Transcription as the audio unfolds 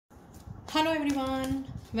Hello everyone,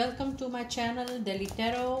 welcome to my channel Delhi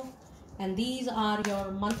Tarot, and these are your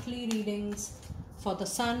monthly readings for the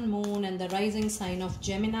sun, moon and the rising sign of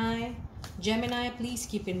Gemini. Gemini, please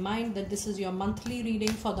keep in mind that this is your monthly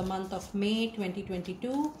reading for the month of May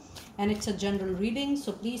 2022 and it's a general reading,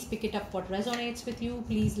 so please pick it up what resonates with you.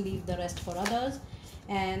 Please leave the rest for others.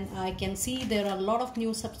 And I can see there are a lot of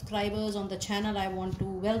new subscribers on the channel. I want to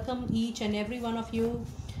welcome each and every one of you.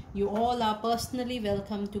 You all are personally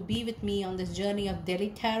welcome to be with me on this journey of Delhi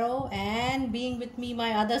Tarot and being with me,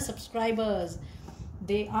 my other subscribers.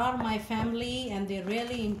 They are my family and they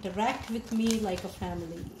really interact with me like a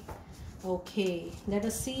family. Okay, let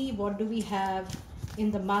us see what do we have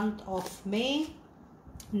in the month of May.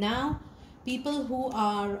 Now, people who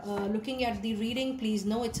are looking at the reading, please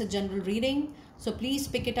know it's a general reading. So please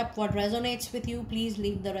pick it up what resonates with you. Please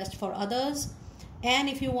leave the rest for others. And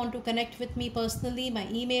if you want to connect with me personally, my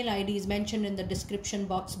email ID is mentioned in the description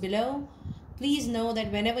box below. Please know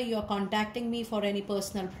that whenever you are contacting me for any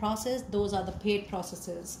personal process, those are the paid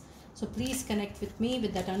processes. So please connect with me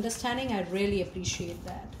with that understanding. I really appreciate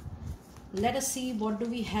that. Let us see what do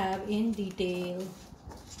we have in detail.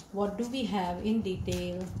 What do we have in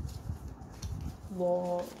detail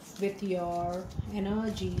with your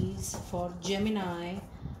energies for Gemini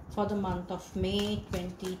for the month of May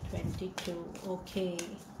 2022. Okay,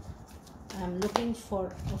 I'm looking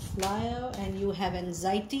for a flyer and you have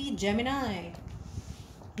anxiety, Gemini.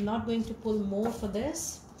 I'm not going to pull more for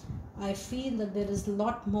this. I feel that there is a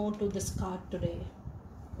lot more to this card today.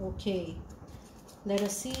 Okay, let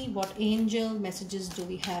us see what angel messages do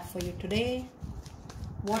we have for you today.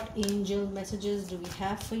 What angel messages do we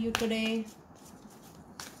have for you today?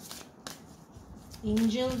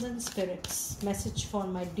 Angels and spirits, message for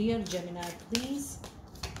my dear Gemini, please.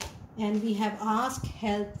 And we have asked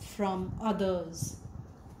help from others,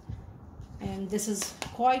 and this is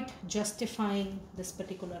quite justifying this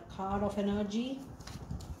particular card of energy.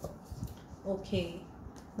 Okay,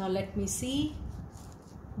 now let me see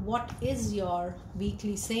what is your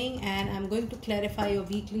weekly saying, and I'm going to clarify your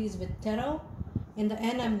weeklies with tarot. In the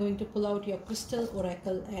end, I'm going to pull out your crystal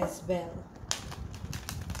oracle as well.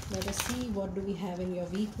 Let us see what do we have in your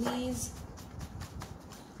weeklies.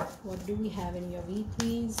 What do we have in your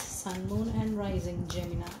weeklies? Sun, moon and rising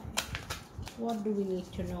Gemini. What do we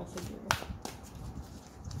need to know for you?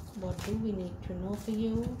 What do we need to know for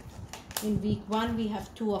you? In week 1, we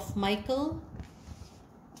have 2 of Michael.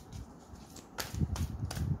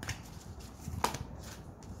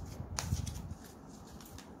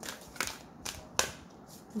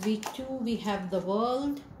 Week 2, we have the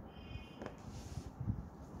World.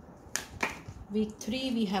 Week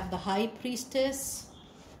 3, we have the High Priestess.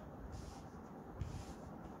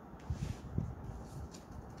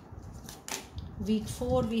 Week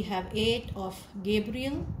 4, we have 8 of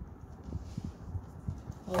Gabriel.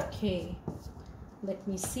 Okay, let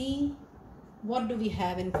me see. What do we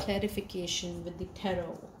have in clarification with the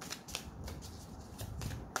tarot?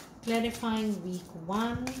 Clarifying week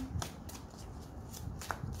 1.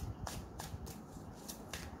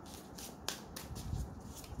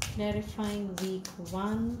 Clarifying week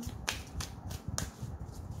 1.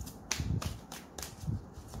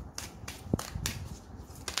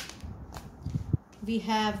 We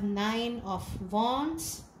have 9 of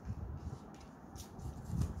Wands.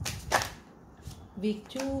 Week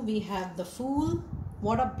 2, we have the Fool.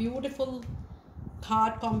 What a beautiful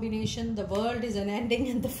card combination. The world is an ending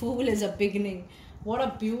and the Fool is a beginning. What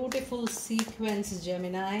a beautiful sequence,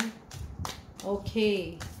 Gemini.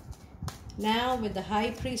 Okay. Now with the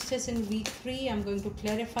High Priestess in week 3, I'm going to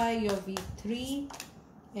clarify your week 3,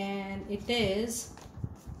 and it is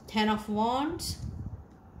 10 of Wands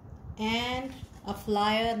and a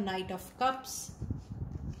flyer, Knight of Cups.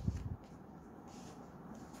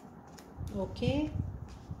 Okay.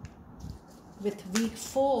 With week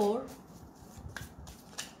 4,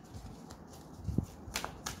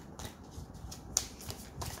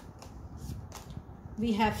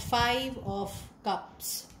 we have 5 of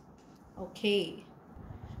Cups. Okay,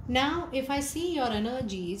 now if I see your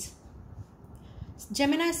energies,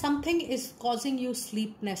 Gemini, something is causing you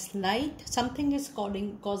sleepless night, something is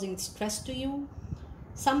causing stress to you,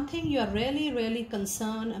 something you are really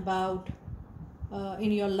concerned about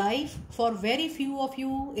in your life. For very few of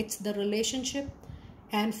you, it's the relationship,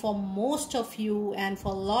 and for most of you and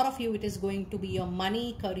for a lot of you, it is going to be your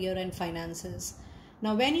money, career and finances.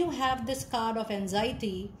 Now when you have this card of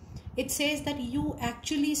anxiety, it says that you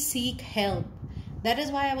actually seek help. That is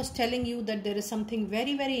why I was telling you that there is something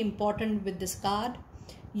very important with this card.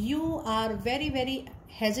 You are very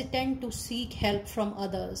hesitant to seek help from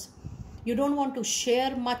others. You don't want to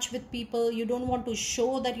share much with people. You don't want to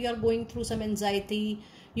show that you are going through some anxiety.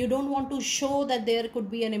 You don't want to show that there could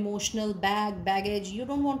be an emotional baggage. You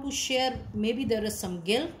don't want to share. Maybe there is some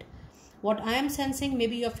guilt. What I am sensing,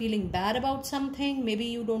 maybe you're feeling bad about something. Maybe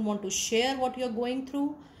you don't want to share what you're going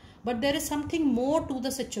through. But there is something more to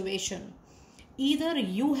the situation. Either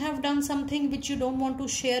you have done something which you don't want to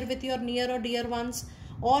share with your near or dear ones,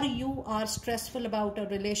 or you are stressful about a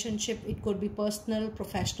relationship. It could be personal,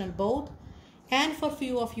 professional, both. And for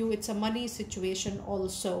few of you, it's a money situation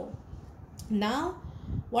also. Now,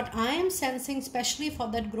 what I am sensing, especially for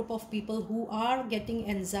that group of people who are getting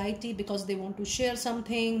anxiety because they want to share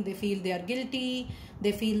something, they feel they are guilty,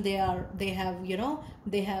 they feel they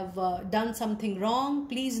have done something wrong.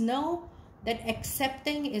 Please know that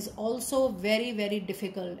accepting is also very, very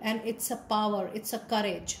difficult, and it's a power, it's a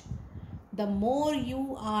courage. The more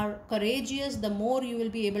you are courageous, the more you will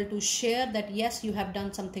be able to share that yes, you have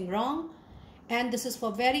done something wrong, and this is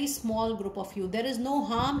for very small group of you. There is no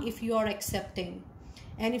harm if you are accepting.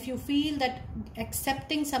 And if you feel that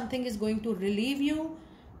accepting something is going to relieve you,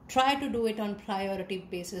 try to do it on priority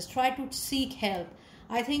basis. Try to seek help.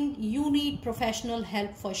 I think you need professional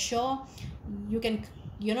help for sure. You can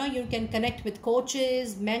connect with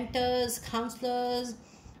coaches, mentors, counselors,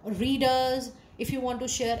 readers. If you want to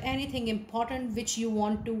share anything important which you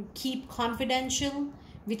want to keep confidential,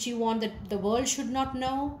 which you want that the world should not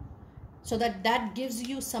know, so that gives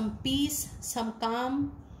you some peace, some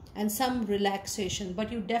calm, and some relaxation.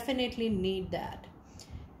 But you definitely need that.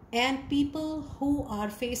 And people who are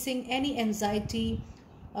facing any anxiety,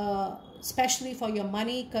 especially for your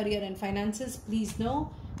money, career, and finances, please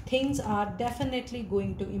know things are definitely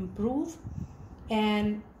going to improve.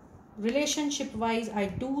 And relationship wise, I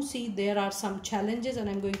do see there are some challenges, and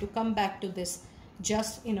I'm going to come back to this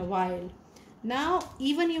just in a while. Now,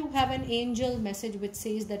 even you have an angel message which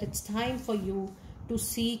says that it's time for you to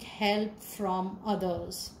seek help from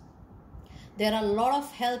others. There are a lot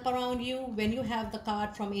of help around you. When you have the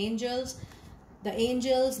card from angels, the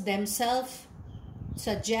angels themselves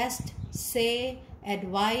suggest, say,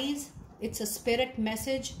 advise. It's a spirit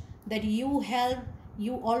message that you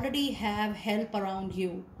already have help around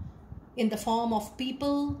you in the form of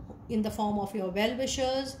people, in the form of your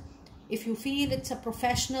well-wishers. If you feel it's a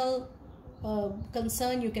professional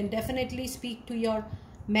concern, you can definitely speak to your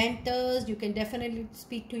mentors. You can definitely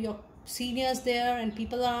speak to your seniors there and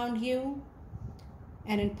people around you.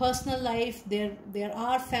 And in personal life, there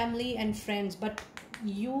are family and friends, but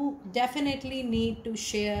you definitely need to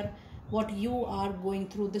share what you are going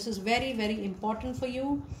through. This is very, very important for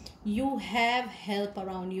you. You have help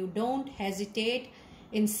around you. Don't hesitate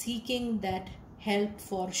in seeking that help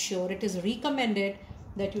for sure. It is recommended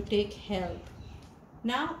that you take help.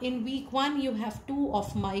 Now, in week 1, you have 2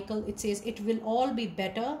 of Michael. It says it will all be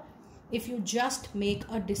better if you just make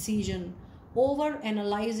a decision. Over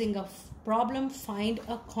analyzing a problem, find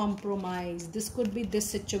a compromise. This could be this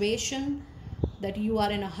situation that you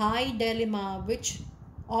are in a high dilemma, which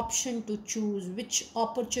option to choose, which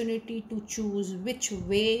opportunity to choose, which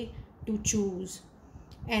way to choose.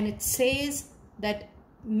 And it says that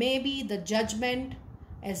maybe the judgment,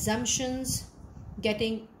 assumptions,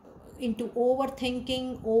 getting into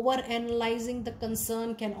overthinking, over analyzing the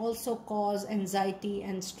concern can also cause anxiety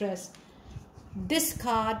and stress. This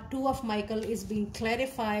card, 2 of Michael, is being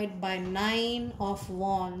clarified by 9 of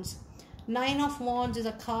Wands. 9 of Wands is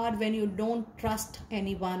a card when you don't trust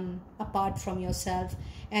anyone apart from yourself.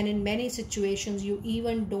 And in many situations, you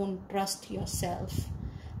even don't trust yourself.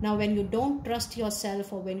 Now, when you don't trust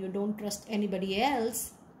yourself or when you don't trust anybody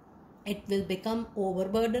else, it will become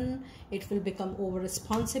overburden. It will become over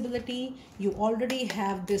responsibility. You already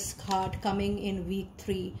have this card coming in week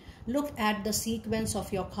 3. Look at the sequence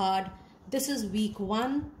of your card. This is week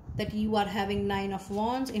 1 that you are having 9 of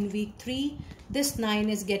Wands. In week 3, this 9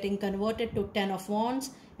 is getting converted to 10 of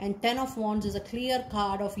Wands. And 10 of Wands is a clear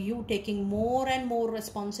card of you taking more and more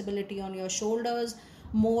responsibility on your shoulders,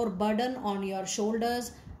 more burden on your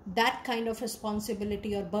shoulders. That kind of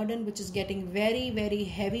responsibility or burden which is getting very, very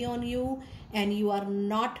heavy on you, and you are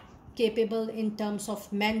not capable in terms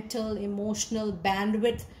of mental, emotional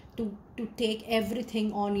bandwidth to take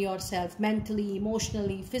everything on yourself, mentally,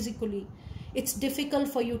 emotionally, physically. It's difficult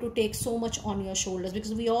for you to take so much on your shoulders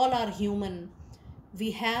because we all are human.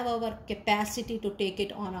 We have our capacity to take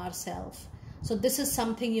it on ourselves. So this is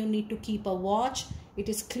something you need to keep a watch. It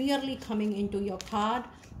is clearly coming into your card.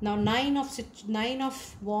 Now, 9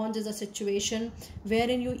 of Wands is a situation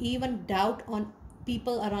wherein you even doubt on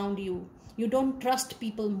people around you. You don't trust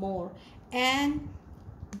people more. And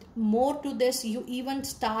more to this, you even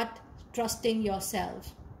start trusting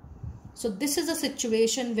yourself. So this is a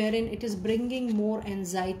situation wherein it is bringing more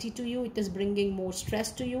anxiety to you. It is bringing more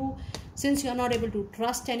stress to you. Since you are not able to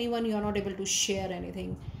trust anyone, you are not able to share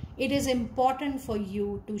anything. It is important for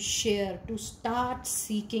you to share, to start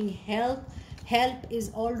seeking help. Help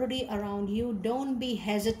is already around you. Don't be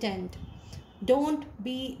hesitant. Don't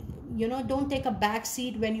be, don't take a back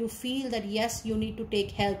seat when you feel that yes, you need to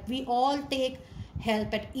take help. We all take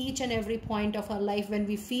help at each and every point of our life when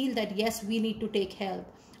we feel that yes, we need to take help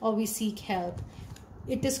or we seek help.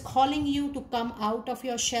 It is calling you to come out of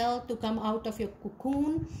your shell, to come out of your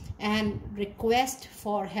cocoon and request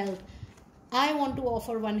for help. I want to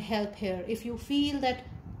offer one help here. If you feel that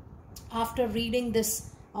after reading this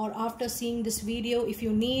or after seeing this video, if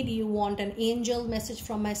you want an angel message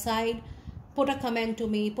from my side, put a comment to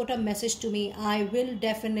me, put a message to me. I will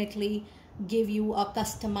definitely give you a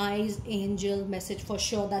customized angel message for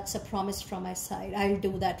sure. That's a promise from my side. I'll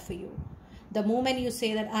do that for you. The moment you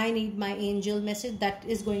say that I need my angel message, that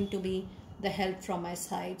is going to be the help from my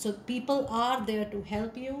side. So people are there to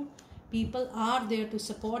help you. People are there to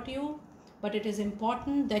support you. But it is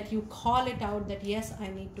important that you call it out that yes, I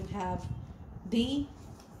need to have the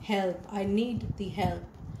help. I need the help.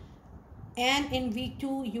 And in week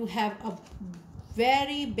 2, you have a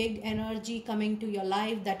very big energy coming to your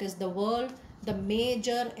life. That is the world, the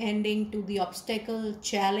major ending to the obstacle,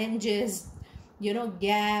 challenges,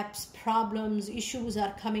 gaps, problems, issues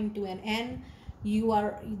are coming to an end.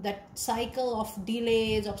 That cycle of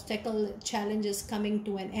delays, obstacle, challenges coming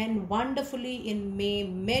to an end wonderfully in May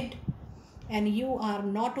mid. And you are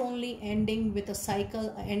not only ending with a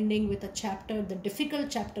cycle, ending with a chapter, the difficult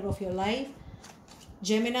chapter of your life.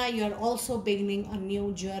 Gemini, you are also beginning a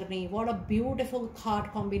new journey. What a beautiful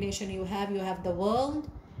card combination you have. You have the World,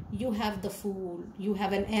 you have the Fool. You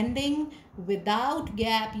have an ending without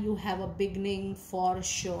gap. You have a beginning for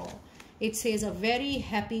sure. It says a very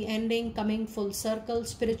happy ending coming full circle,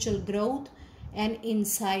 spiritual growth and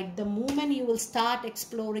insight. The moment you will start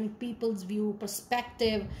exploring people's view,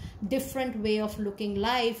 perspective, different way of looking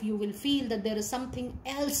life, you will feel that there is something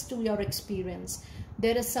else to your experience.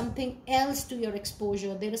 There is something else to your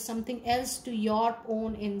exposure. There is something else to your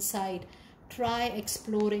own insight. Try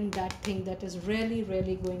exploring that thing. That is really,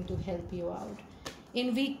 really going to help you out.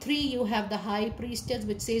 In week 3, you have the High Priestess,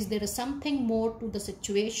 which says there is something more to the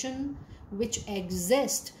situation which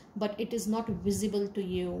exists, but it is not visible to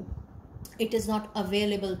you. It is not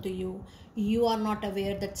available to you. You are not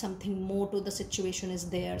aware that something more to the situation is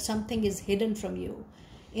there. Something is hidden from you.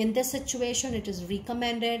 In this situation, it is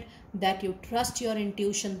recommended that you trust your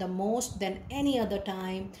intuition the most than any other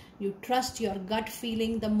time. You trust your gut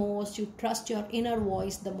feeling the most. You trust your inner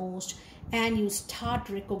voice the most. And you start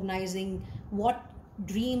recognizing what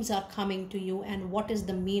dreams are coming to you and what is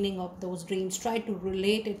the meaning of those dreams. Try to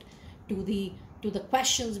relate it to the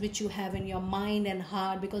questions which you have in your mind and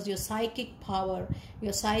heart, because your psychic power,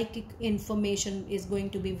 your psychic information is going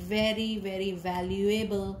to be very, very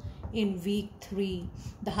valuable in week 3.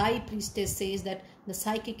 The High Priestess says that the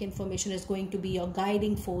psychic information is going to be your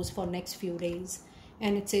guiding force for next few days.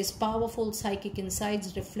 And it says powerful psychic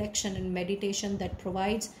insights, reflection and meditation that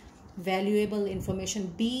provides valuable information.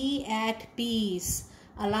 Be at peace.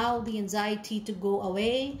 Allow the anxiety to go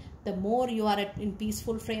away. The more you are in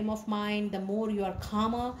peaceful frame of mind, the more you are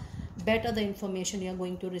calmer, better the information you are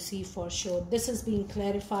going to receive for sure. This is being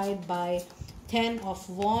clarified by 10 of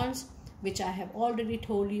Wands, which I have already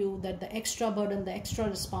told you that the extra burden, the extra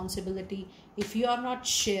responsibility, if you are not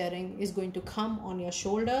sharing, is going to come on your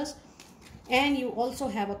shoulders. And you also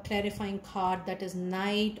have a clarifying card, that is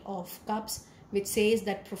Knight of Cups, which says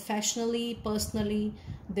that professionally, personally,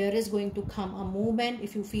 there is going to come a movement.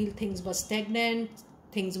 If you feel things were stagnant,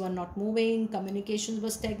 things were not moving, communications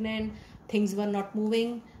were stagnant, things were not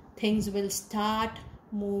moving, things will start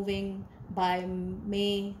moving by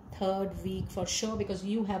May 3rd week for sure, because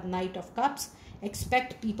you have Knight of Cups.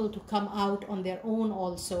 Expect people to come out on their own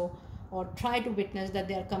also, or try to witness that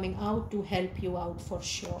they are coming out to help you out for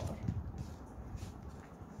sure.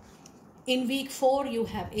 In week 4, you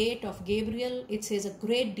have 8 of Gabriel. It says a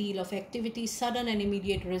great deal of activity, sudden and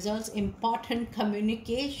immediate results, important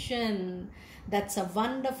communication. That's a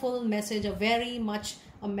wonderful message, a very much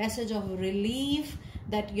a message of relief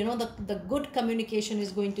that, the good communication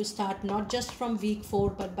is going to start not just from week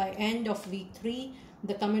 4, but by end of week 3.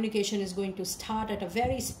 The communication is going to start at a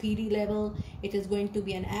very speedy level. It is going to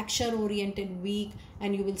be an action-oriented week,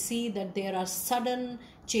 and you will see that there are sudden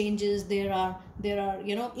changes. There are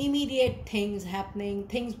immediate things happening,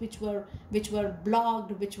 things which were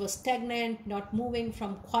blocked, which were stagnant, not moving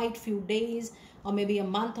from quite few days or maybe a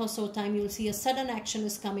month or so time. You will see a sudden action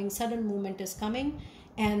is coming, sudden movement is coming,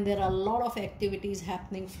 and there are a lot of activities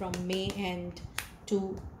happening from May end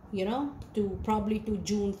to, to probably to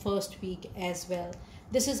June first week as well.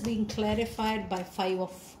 This is being clarified by Five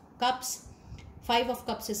of Cups. Five of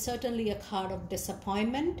Cups is certainly a card of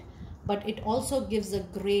disappointment, but it also gives a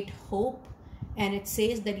great hope, and it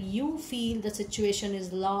says that you feel the situation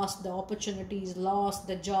is lost, the opportunity is lost,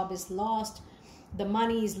 the job is lost, the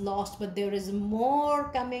money is lost, but there is more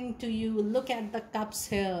coming to you. Look at the cups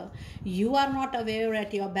here. You are not aware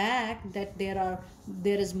at your back that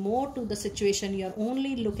there is more to the situation. You're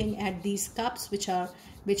only looking at these cups which are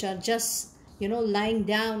just lying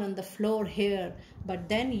down on the floor here, but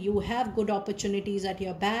then you have good opportunities at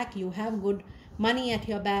your back, you have good money at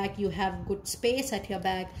your back, you have good space at your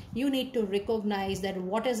back. You need to recognize that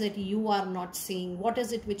what is it you are not seeing, what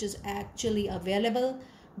is it which is actually available,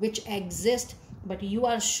 which exists, but you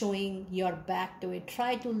are showing your back to it.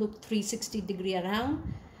 Try to look 360 degree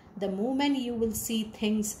around. The moment you will see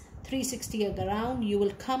things 360 around, you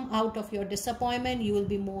will come out of your disappointment, you will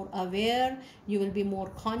be more aware, you will be more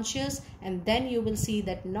conscious, and then you will see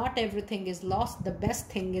that not everything is lost. The best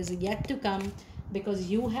thing is yet to come, because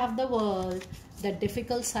you have the world, the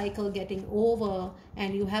difficult cycle getting over,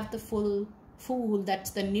 and you have the fool,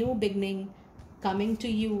 that's the new beginning coming to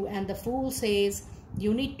you. And the fool says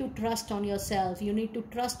you need to trust on yourself, you need to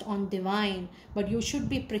trust on divine, but you should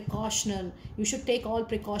be precautional. You should take all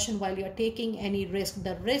precaution while you're taking any risk.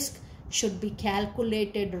 The risk should be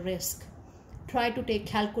calculated risk. Try to take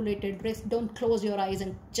calculated risk. Don't close your eyes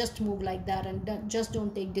and just move like that, and just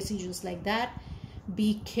don't take decisions like that.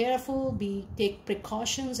 Be careful, take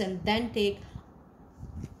precautions, and then take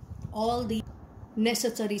all the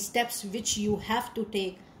necessary steps which you have to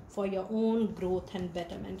take for your own growth and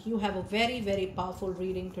betterment. You have a very, very powerful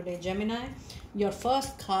reading today, Gemini. Your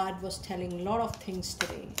first card was telling a lot of things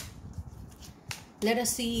today. Let us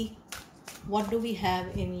see what do we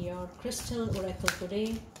have in your crystal oracle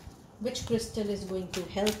today. Which crystal is going to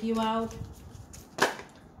help you out,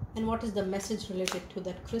 and what is the message related to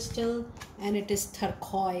that crystal? And it is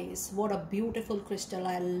turquoise. What a beautiful crystal.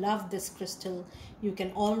 I love this crystal. You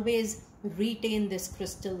can always retain this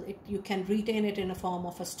crystal. You can retain it in a form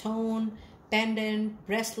of a stone, pendant,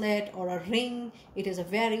 bracelet, or a ring. It is a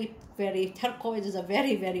turquoise is a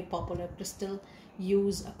very, very popular crystal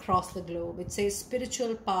used across the globe. It says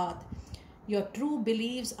spiritual path. Your true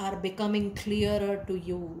beliefs are becoming clearer to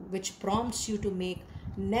you, which prompts you to make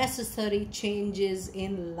necessary changes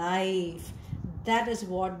in life. That is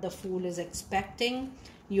what the fool is expecting.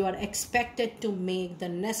 You are expected to make the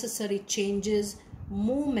necessary changes,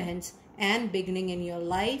 movements, and beginning in your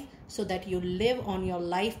life, so that you live on your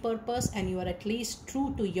life purpose and you are at least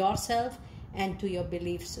true to yourself and to your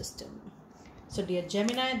belief system. So dear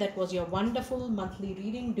Gemini, that was your wonderful monthly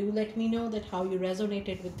reading. Do let me know that how you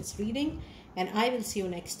resonated with this reading, and I will see you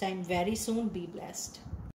next time very soon. Be blessed.